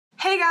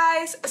Hey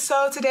guys,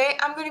 so today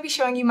I'm going to be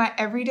showing you my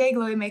everyday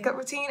glowy makeup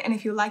routine, and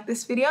if you like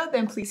this video,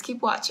 then please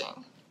keep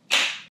watching.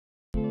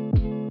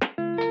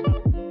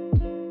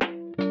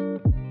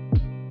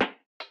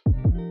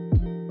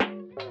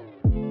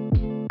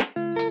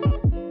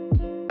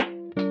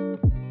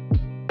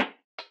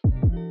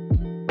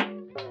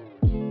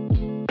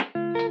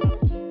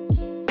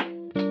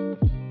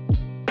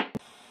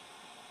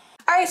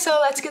 Alright, so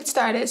let's get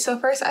started. So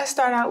first I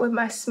start out with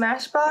my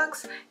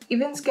Smashbox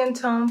Even Skin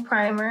Tone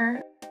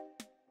Primer.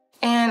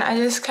 And I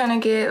just kind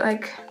of get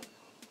like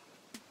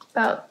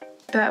about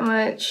that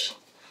much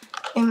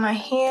in my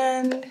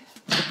hand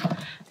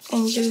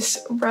and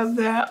just rub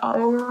that all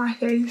over my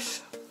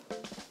face.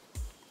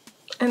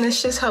 And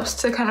this just helps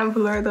to kind of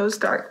blur those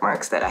dark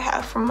marks that I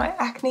have from my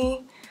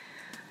acne.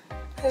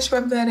 I just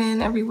rub that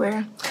in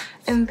everywhere.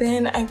 And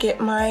then I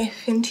get my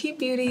Fenty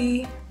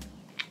Beauty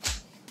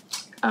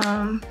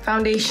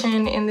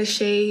foundation in the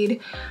shade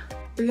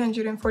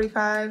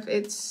 345.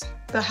 It's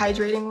the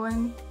hydrating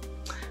one.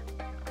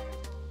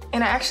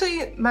 And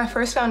my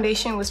first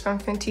foundation was from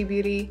Fenty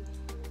Beauty.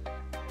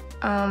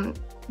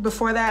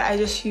 Before that, I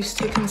just used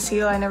to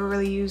conceal. I never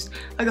really used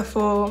like a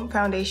full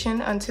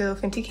foundation until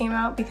Fenty came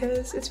out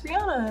because it's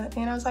Rihanna.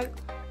 And I was like,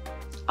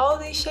 all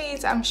of these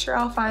shades, I'm sure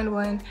I'll find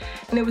one.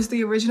 And it was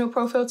the original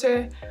Pro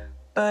Filter,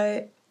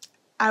 but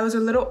I was a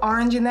little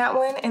orange in that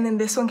one. And then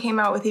this one came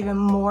out with even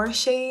more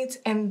shades.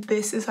 And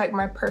this is like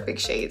my perfect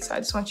shade. So I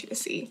just want you to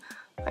see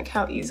like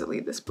how easily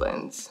this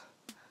blends.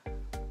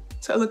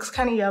 So it looks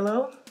kind of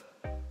yellow,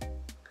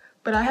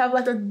 but I have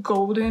like a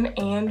golden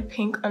and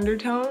pink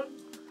undertone.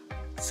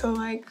 So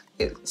like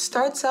it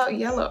starts out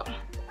yellow,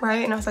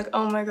 right? And I was like,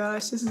 oh my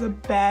gosh, this is a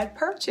bad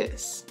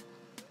purchase.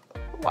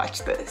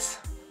 Watch this.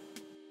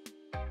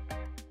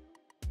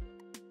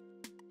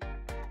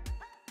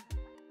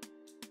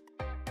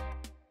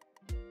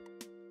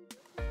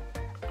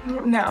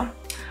 Now,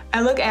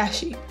 I look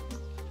ashy,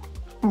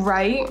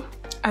 right?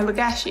 I look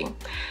ashy.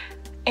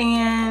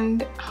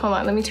 And hold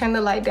on, let me turn the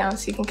light down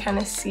so you can kind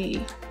of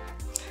see.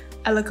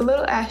 I look a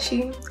little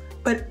ashy,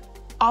 but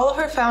all of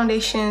her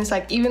foundations,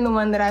 like even the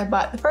one that I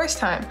bought the first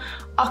time,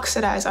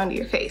 oxidize onto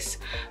your face.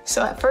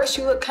 So at first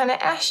you look kind of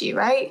ashy,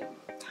 right?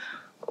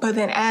 But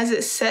then as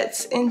it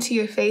sets into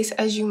your face,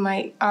 as you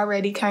might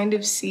already kind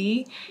of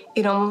see,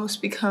 it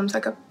almost becomes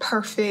like a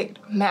perfect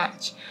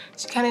match.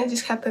 So you kind of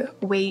just have to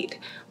wait,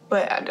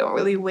 but I don't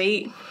really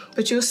wait.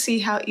 But you'll see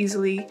how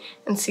easily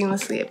and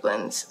seamlessly it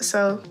blends.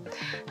 So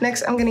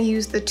next I'm gonna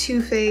use the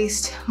Too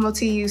Faced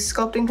Multi-Use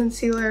Sculpting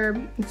Concealer.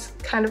 It's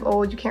kind of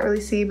old, you can't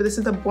really see, but this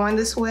is the Born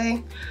This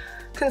Way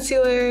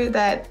concealer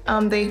that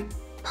they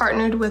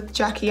partnered with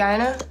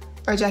Jackiana.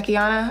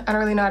 I don't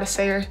really know how to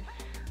say her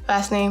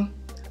last name,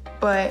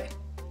 but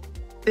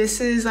this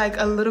is like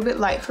a little bit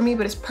light for me,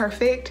 but it's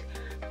perfect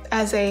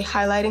as a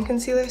highlighting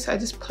concealer. So I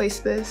just place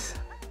this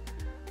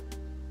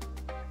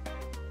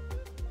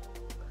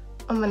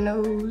on my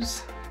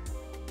nose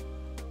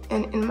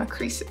and in my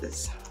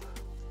creases.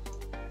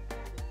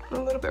 A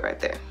little bit right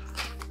there.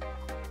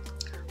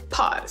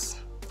 Pause.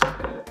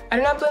 I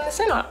did not blend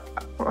this in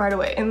right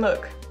away, and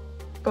look,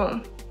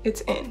 boom, it's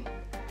in.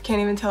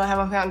 Can't even tell I have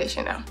on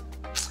foundation now.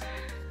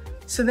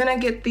 So then I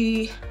get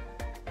the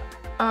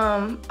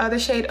other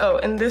shade,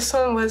 and this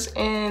one was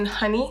in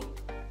Honey,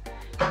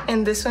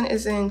 and this one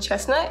is in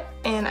Chestnut,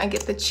 and I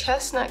get the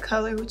Chestnut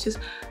color, which is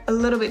a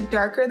little bit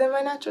darker than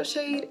my natural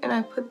shade, and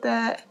I put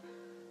that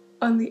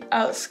on the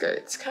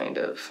outskirts, kind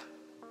of.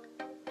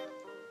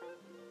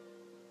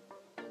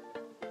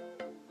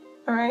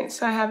 All right,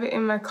 so I have it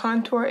in my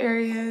contour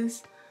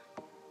areas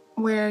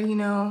where, you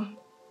know,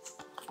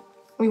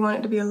 we want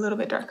it to be a little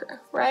bit darker,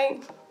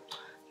 right?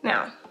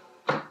 Now,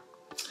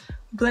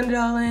 blend it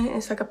all in.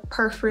 It's like a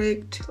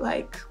perfect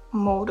like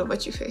mold of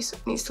what your face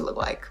needs to look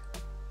like.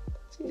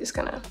 So you're just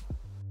gonna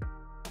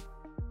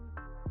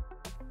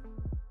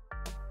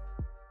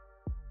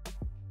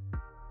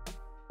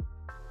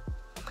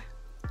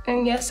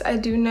And yes, I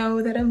do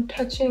know that I'm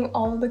touching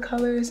all of the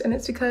colors, and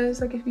it's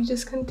because like if you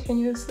just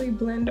continuously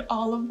blend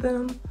all of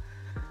them,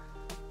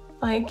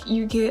 like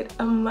you get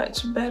a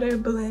much better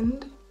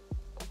blend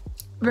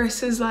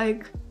versus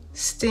like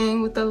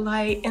staying with the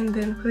light and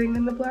then putting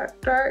in the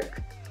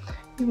dark.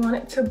 You want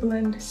it to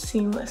blend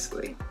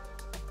seamlessly.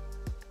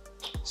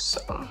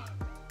 So,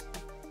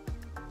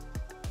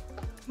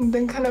 and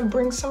then kind of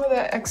bring some of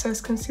that excess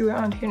concealer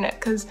onto your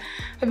neck. Because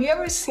have you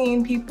ever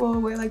seen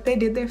people where like they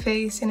did their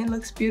face and it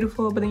looks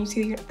beautiful, but then you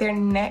see their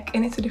neck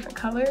and it's a different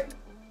color?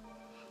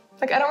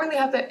 Like I don't really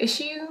have that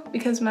issue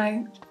because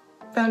my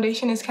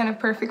foundation is kind of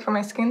perfect for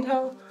my skin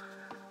tone,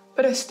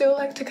 but I still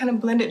like to kind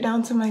of blend it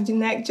down to my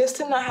neck just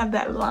to not have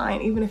that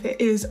line, even if it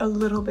is a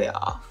little bit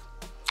off.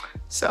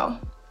 So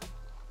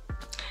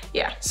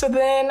yeah, so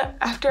then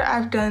after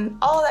I've done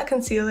all of that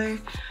concealer,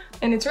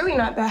 and it's really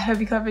not that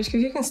heavy coverage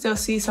because you can still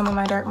see some of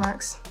my dark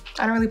marks.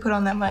 I don't really put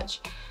on that much.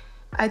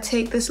 I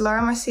take this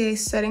Laura Mercier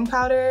setting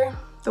powder,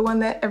 the one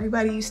that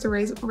everybody used to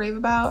rave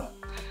about,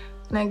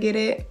 and I get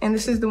it. And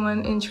this is the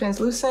one in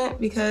translucent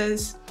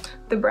because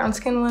the brown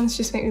skin ones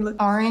just make me look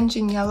orange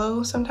and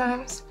yellow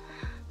sometimes.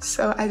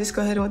 So I just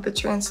go ahead and with the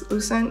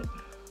translucent.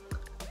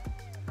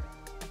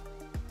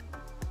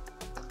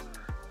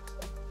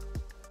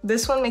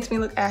 This one makes me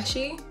look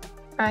ashy,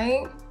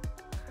 right?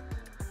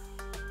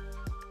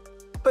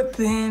 But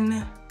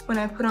then when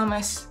I put on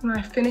my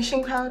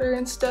finishing powder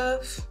and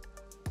stuff,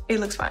 it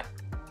looks fine.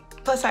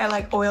 Plus I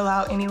like oil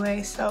out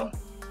anyway, so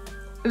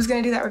it was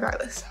gonna do that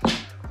regardless.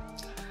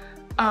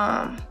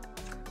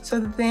 So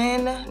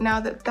then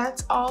now that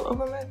that's all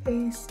over my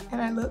face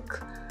and I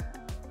look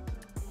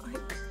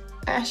like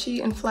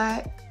ashy and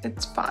flat,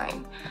 it's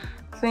fine.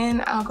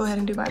 Then I'll go ahead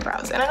and do my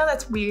brows. And I know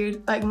that's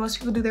weird, like most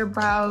people do their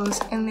brows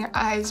and their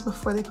eyes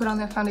before they put on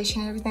their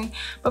foundation and everything.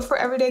 But for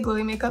everyday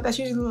glowy makeup, that's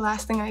usually the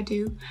last thing I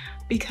do,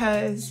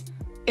 because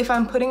if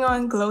I'm putting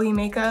on glowy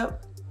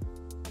makeup,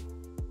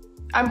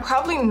 I'm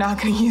probably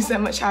not gonna use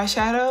that much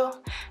eyeshadow.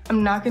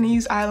 I'm not gonna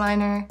use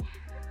eyeliner.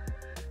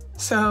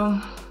 So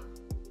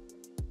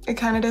it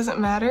kind of doesn't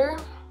matter.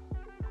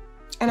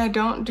 And I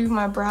don't do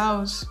my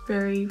brows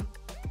very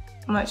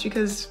much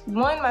because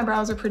one, my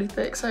brows are pretty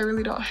thick, so I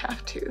really don't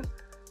have to.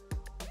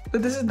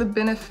 But this is the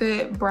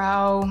Benefit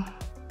Brow,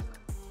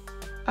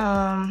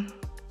 I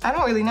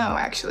don't really know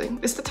actually.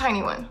 It's the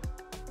tiny one.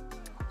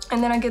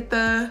 And then I get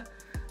the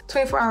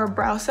 24-hour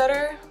brow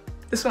setter.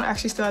 This one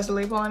actually still has a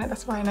label on it,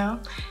 that's why I know.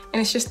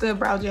 And it's just the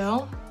brow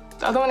gel.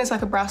 The other one is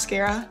like a brow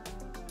mascara.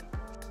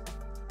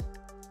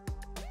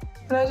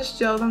 And I just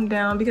gel them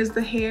down because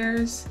the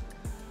hairs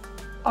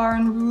are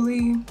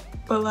unruly,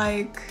 but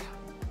like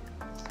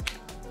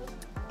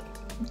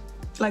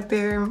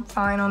they're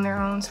fine on their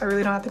own, so I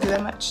really don't have to do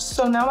that much.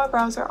 So now my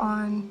brows are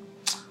on,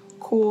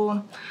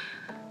 cool.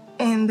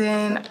 And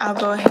then I'll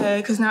go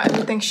ahead, because now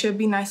everything should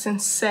be nice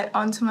and set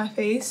onto my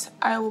face.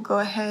 I will go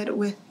ahead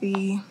with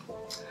the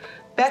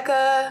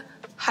Becca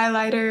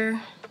highlighter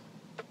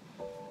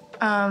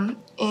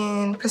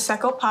in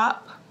Prosecco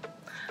Pop.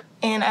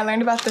 And I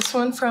learned about this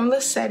one from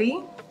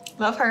Lissetti.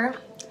 Love her.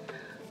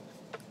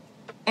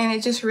 And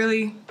it just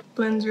really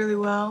blends really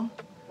well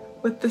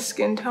with the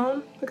skin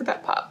tone. Look at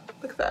that pop,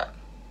 look at that.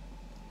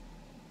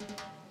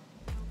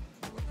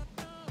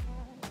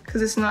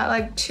 Because it's not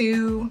like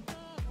too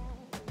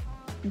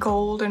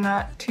gold or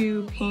not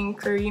too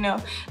pink, or you know,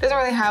 it doesn't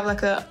really have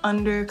like a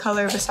under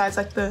color besides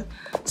like the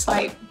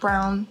slight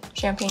brown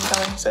champagne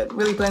color, so it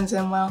really blends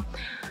in well.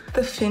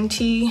 The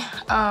Fenty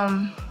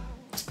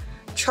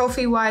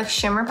Trophy Wife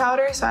Shimmer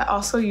Powder, so I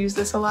also use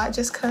this a lot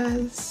just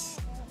because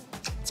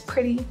it's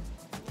pretty.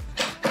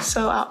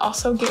 So I'll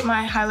also get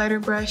my highlighter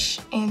brush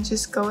and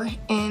just go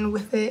in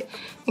with it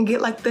and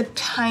get like the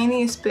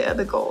tiniest bit of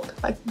the gold,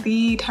 like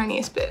the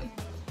tiniest bit.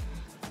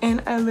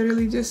 And I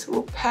literally just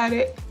will pat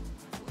it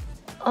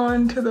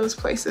onto those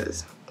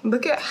places.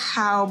 Look at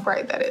how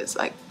bright that is,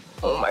 like,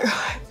 oh my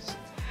gosh.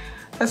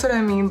 That's what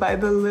I mean by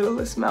the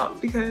littlest amount,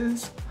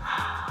 because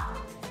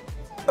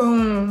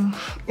boom,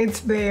 it's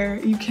there.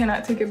 You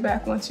cannot take it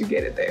back once you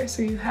get it there.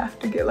 So you have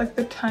to get like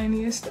the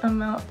tiniest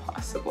amount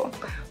possible.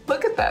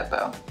 Look at that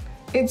though.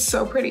 It's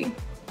so pretty.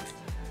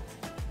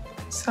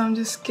 So I'm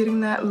just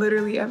getting that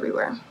literally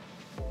everywhere.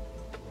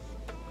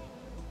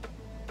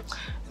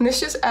 And this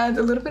just adds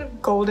a little bit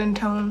of golden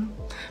tone,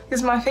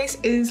 because my face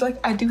is like,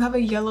 I do have a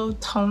yellow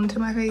tone to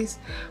my face,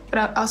 but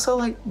I also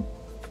like,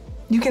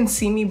 you can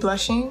see me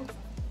blushing,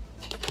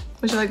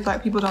 which like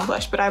black people don't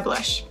blush, but I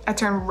blush. I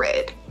turn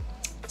red.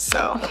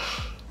 So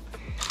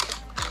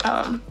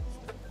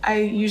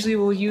I usually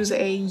will use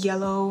a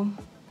yellow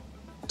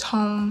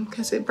tone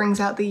because it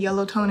brings out the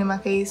yellow tone in my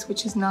face,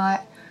 which is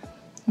not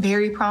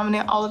very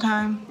prominent all the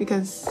time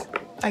because,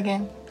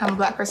 again, I'm a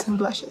black person who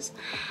blushes.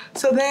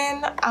 So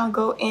then I'll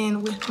go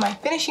in with my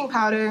finishing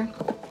powder,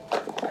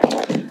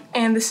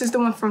 and this is the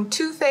one from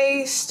Too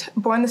Faced,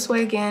 Born This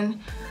Way Again,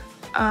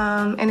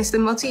 and it's the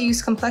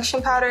multi-use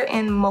complexion powder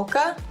in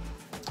Mocha.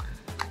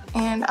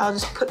 And I'll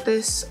just put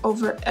this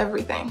over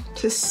everything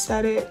to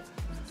set it.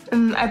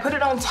 And I put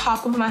it on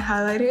top of my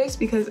highlighters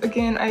because,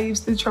 again, I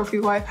use the Trophy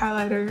Wife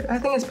highlighter. I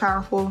think it's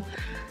powerful.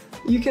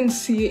 You can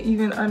see it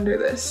even under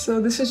this. So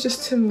this is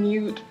just to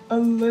mute a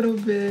little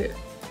bit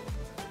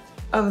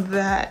of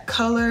that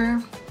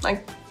color,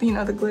 like, you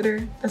know, the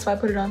glitter. That's why I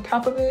put it on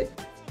top of it.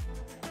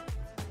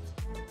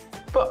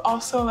 But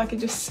also, like, it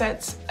just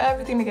sets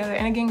everything together.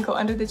 And again, go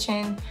under the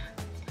chin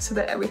so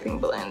that everything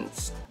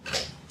blends.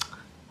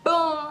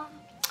 Boom.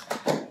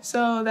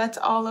 So that's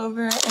all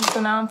over, and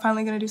so now I'm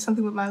finally gonna do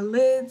something with my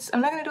lids.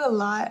 I'm not gonna do a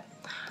lot,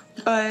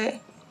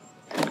 but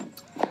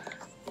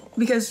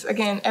because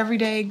again,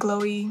 everyday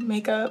glowy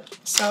makeup,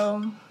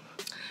 so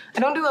I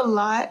don't do a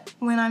lot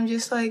when I'm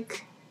just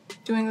like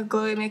doing a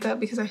glowy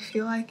makeup because I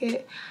feel like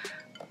it.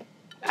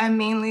 I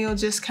mainly will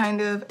just kind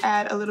of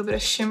add a little bit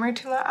of shimmer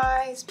to my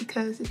eyes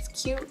because it's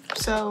cute.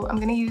 So I'm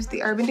gonna use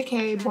the Urban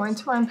Decay Born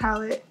to Run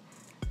palette,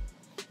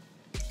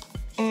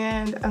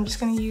 and I'm just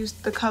gonna use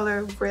the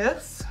color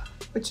Riff,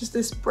 which is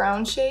this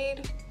brown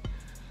shade,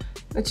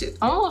 which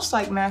almost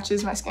like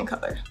matches my skin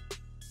color.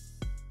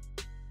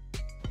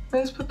 I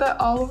just put that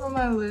all over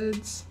my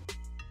lids.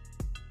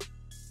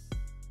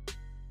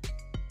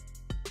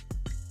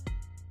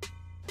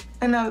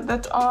 And now that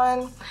that's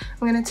on,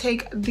 I'm gonna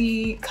take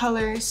the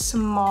color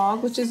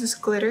Smog, which is this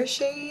glitter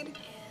shade.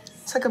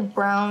 It's like a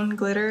brown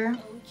glitter.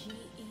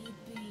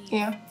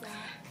 Yeah.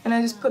 And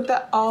I just put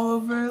that all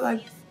over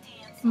like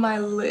my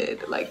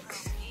lid, like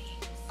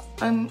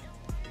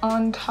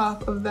on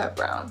top of that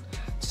brown,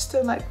 just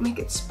to like make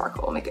it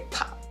sparkle, make it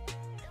pop.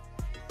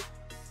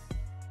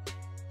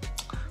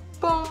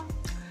 Boom.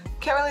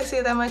 Can't really see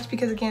it that much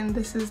because again,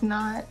 this is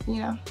not, you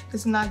know,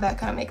 it's not that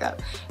kind of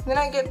makeup. And then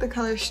I get the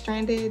color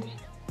Stranded,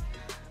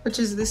 which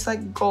is this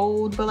like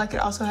gold, but like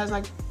it also has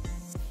like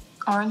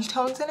orange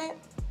tones in it.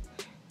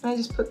 And I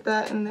just put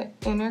that in the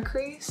inner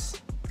crease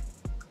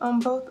on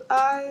both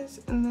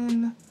eyes and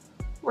then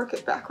work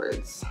it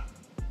backwards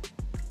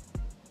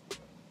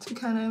to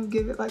kind of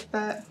give it like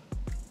that,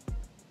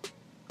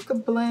 like a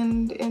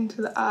blend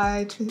into the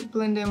eye to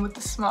blend in with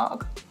the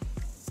smog.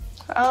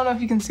 I don't know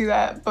if you can see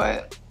that,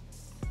 but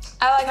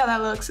I like how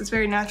that looks. It's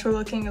very natural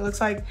looking. It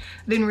looks like I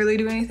didn't really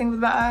do anything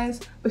with my eyes,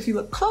 but if you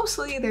look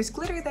closely, there's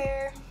glitter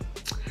there.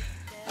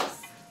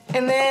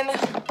 And then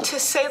to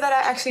say that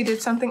I actually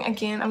did something,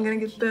 again, I'm gonna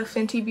get the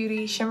Fenty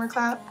Beauty Shimmer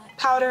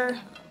Powder,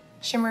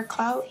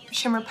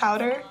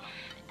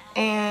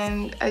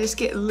 and I just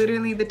get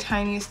literally the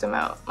tiniest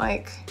amount,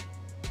 like,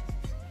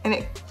 and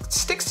it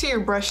sticks to your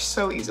brush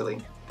so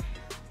easily.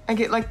 I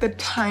get like the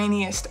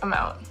tiniest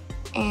amount,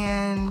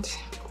 and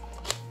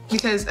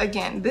because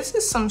again, this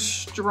is some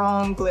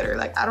strong glitter.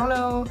 Like, I don't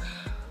know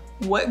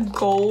what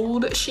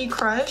gold she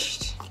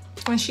crushed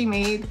when she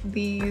made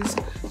these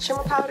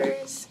shimmer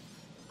powders,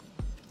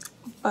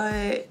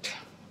 but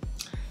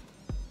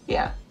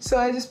yeah. So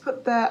I just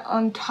put that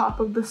on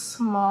top of the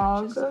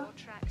smog.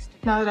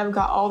 Now that I've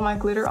got all my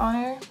glitter on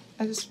her,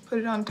 I just put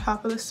it on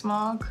top of the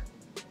smog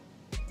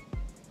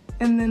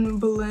and then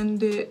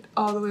blend it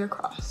all the way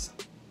across.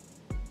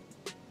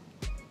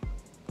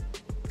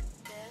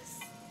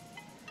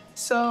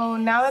 So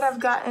now that I've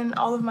gotten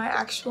all of my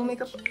actual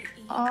makeup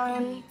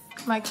on,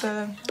 like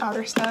the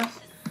outer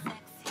stuff,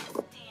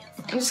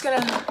 I'm just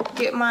gonna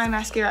get my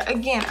mascara.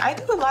 Again, I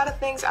do a lot of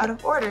things out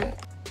of order,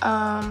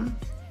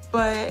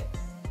 but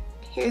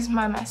here's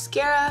my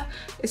mascara.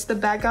 It's the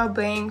Bad Gal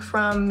Bang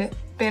from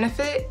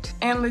Benefit,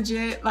 and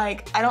legit,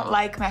 like, I don't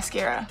like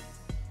mascara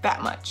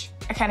that much.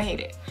 I kind of hate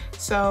it.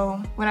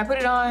 So when I put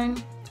it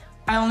on,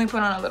 I only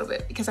put on a little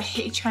bit because I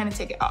hate trying to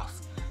take it off.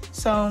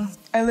 So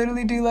I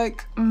literally do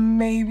like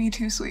maybe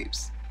 2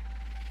 sweeps.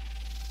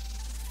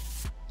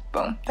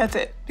 Boom, that's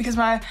it. Because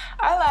my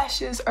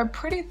eyelashes are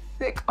pretty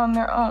thick on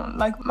their own,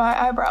 like my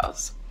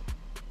eyebrows.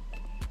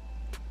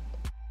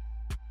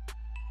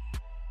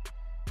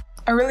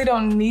 I really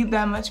don't need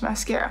that much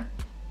mascara.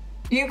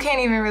 You can't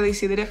even really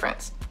see the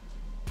difference.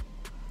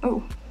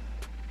 Ooh.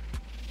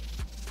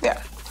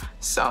 Yeah,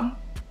 so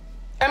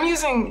I'm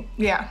using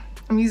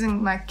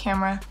my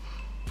camera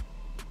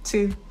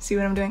to see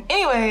what I'm doing.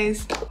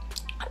 Anyways,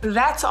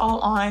 that's all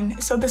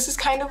on. So this is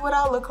kind of what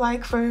I'll look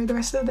like for the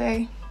rest of the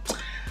day.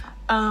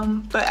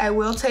 But I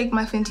will take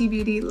my Fenty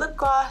Beauty lip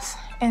gloss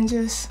and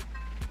just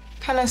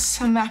kind of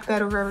smack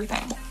that over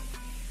everything.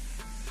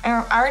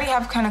 And I already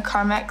have kind of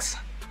Carmex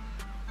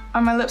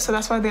on my lips, so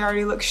that's why they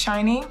already look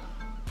shiny.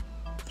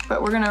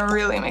 But we're gonna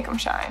really make them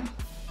shine.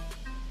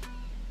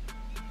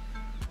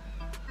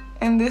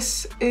 And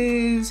this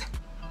is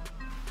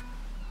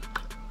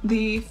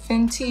the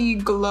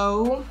Fenty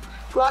Glow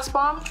Gloss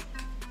Bomb.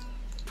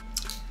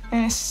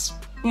 And it's,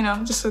 you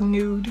know, just a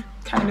nude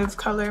kind of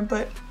color,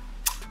 but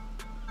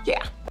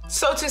yeah.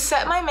 So to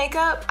set my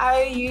makeup,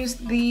 I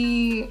used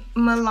the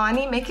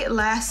Milani Make It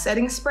Last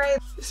setting spray.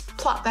 Just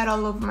plop that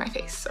all over my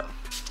face, so.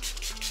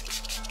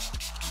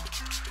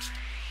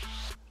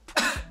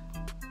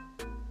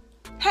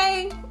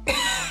 Hey!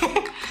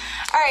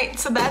 Alright,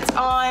 so that's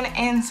on,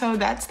 and so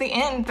that's the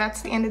end.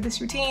 That's the end of this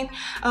routine.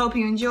 I hope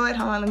you enjoyed.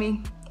 Hold on, let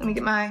me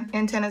get my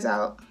antennas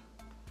out.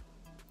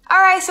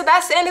 Alright, so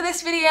that's the end of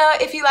this video.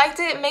 If you liked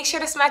it, make sure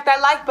to smack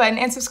that like button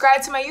and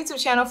subscribe to my YouTube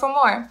channel for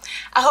more.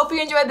 I hope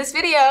you enjoyed this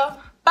video.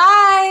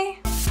 Bye!